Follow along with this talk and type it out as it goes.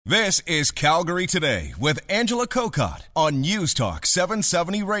This is Calgary Today with Angela Kokott on News Talk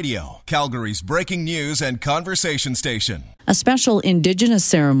 770 Radio, Calgary's breaking news and conversation station. A special Indigenous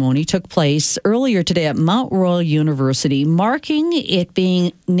ceremony took place earlier today at Mount Royal University, marking it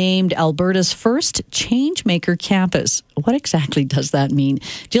being named Alberta's first Changemaker Campus. What exactly does that mean?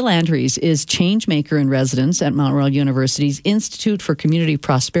 Jill Andrews is Changemaker-In-Residence at Mount Royal University's Institute for Community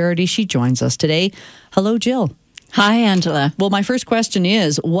Prosperity. She joins us today. Hello, Jill. Hi, Angela. Well, my first question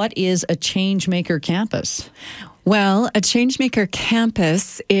is, what is a Changemaker Campus? Well, a Changemaker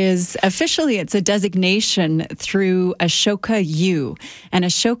Campus is officially, it's a designation through Ashoka U. And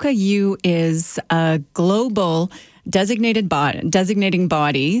Ashoka U is a global designating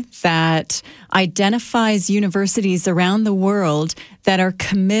body that identifies universities around the world that are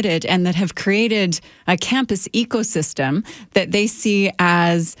committed and that have created a campus ecosystem that they see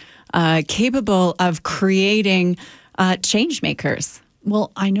as capable of creating change makers.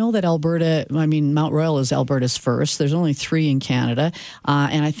 Well, I know that Mount Royal is Alberta's first. There's only 3 in Canada.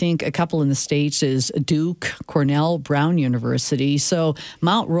 And I think a couple in the States is Duke, Cornell, Brown University. So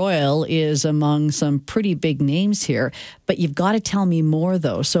Mount Royal is among some pretty big names here. But you've got to tell me more,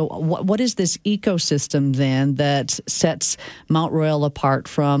 though. So what is this ecosystem, then, that sets Mount Royal apart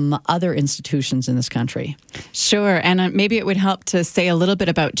from other institutions in this country? Sure. And maybe it would help to say a little bit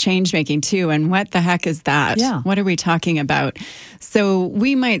about change making, too. And what the heck is that? Yeah. What are we talking about? So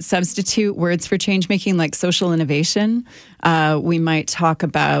we might substitute words for change making like social innovation. We might talk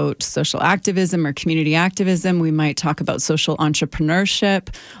about social activism or community activism. We might talk about social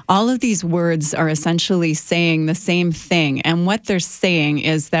entrepreneurship. All of these words are essentially saying the same thing. And what they're saying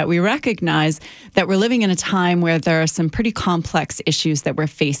is that we recognize that we're living in a time where there are some pretty complex issues that we're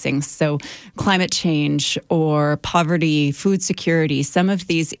facing. So climate change or poverty, food security, some of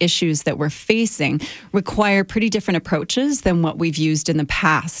these issues that we're facing require pretty different approaches than what we've used in the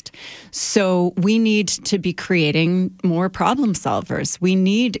past. So we need to be creating more problem solvers. We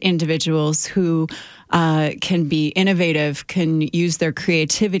need individuals who can be innovative, can use their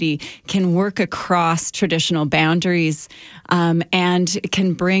creativity, can work across traditional boundaries, and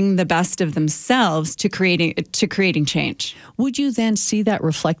can bring the best of themselves to creating change. Would you then see that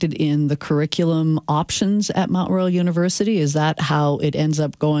reflected in the curriculum options at Mount Royal University? Is that how it ends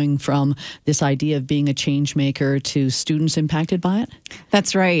up going from this idea of being a change maker to students impacted by it?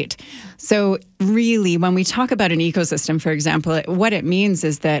 That's right. So really, when we talk about an ecosystem, for example, what it means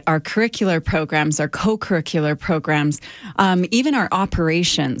is that our curricular programs, our co-curricular programs, even our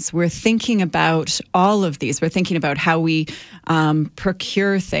operations, we're thinking about all of these. We're thinking about how we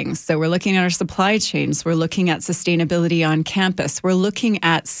procure things. So we're looking at our supply chains. We're looking at sustainability on campus. We're looking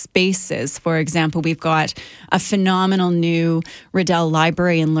at spaces. For example, we've got a phenomenal new Riddell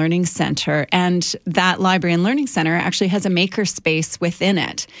Library and Learning Center. And that Library and Learning Center actually has a maker space within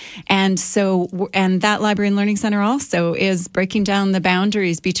it. And that Library and Learning Center also is breaking down the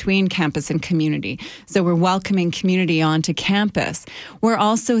boundaries between campus and community. So we're welcoming community onto campus. We're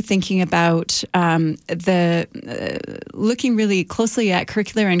also thinking about looking really closely at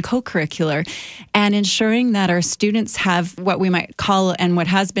curricular and co-curricular and ensuring that our students have what we might call and what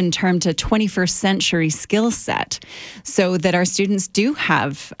has been termed a 21st century skill set, so that our students do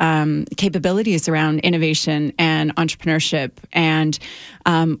have capabilities around innovation and entrepreneurship and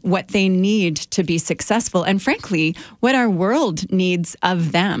what they need to be successful, and frankly, what our world needs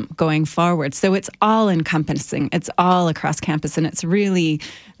of them going forward. So it's all encompassing. It's all across campus, and it's really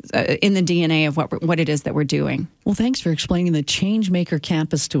in the DNA of what it is that we're doing. Well, thanks for explaining the Changemaker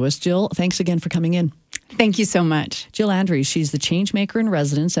Campus to us, Jill. Thanks again for coming in. Thank you so much. Jill Andrews, she's the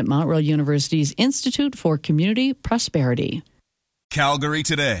Changemaker-In-Residence at Mount Royal University's Institute for Community Prosperity. Calgary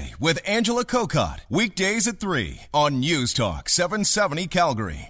Today with Angela Kokott. Weekdays at 3 on News Talk 770 Calgary.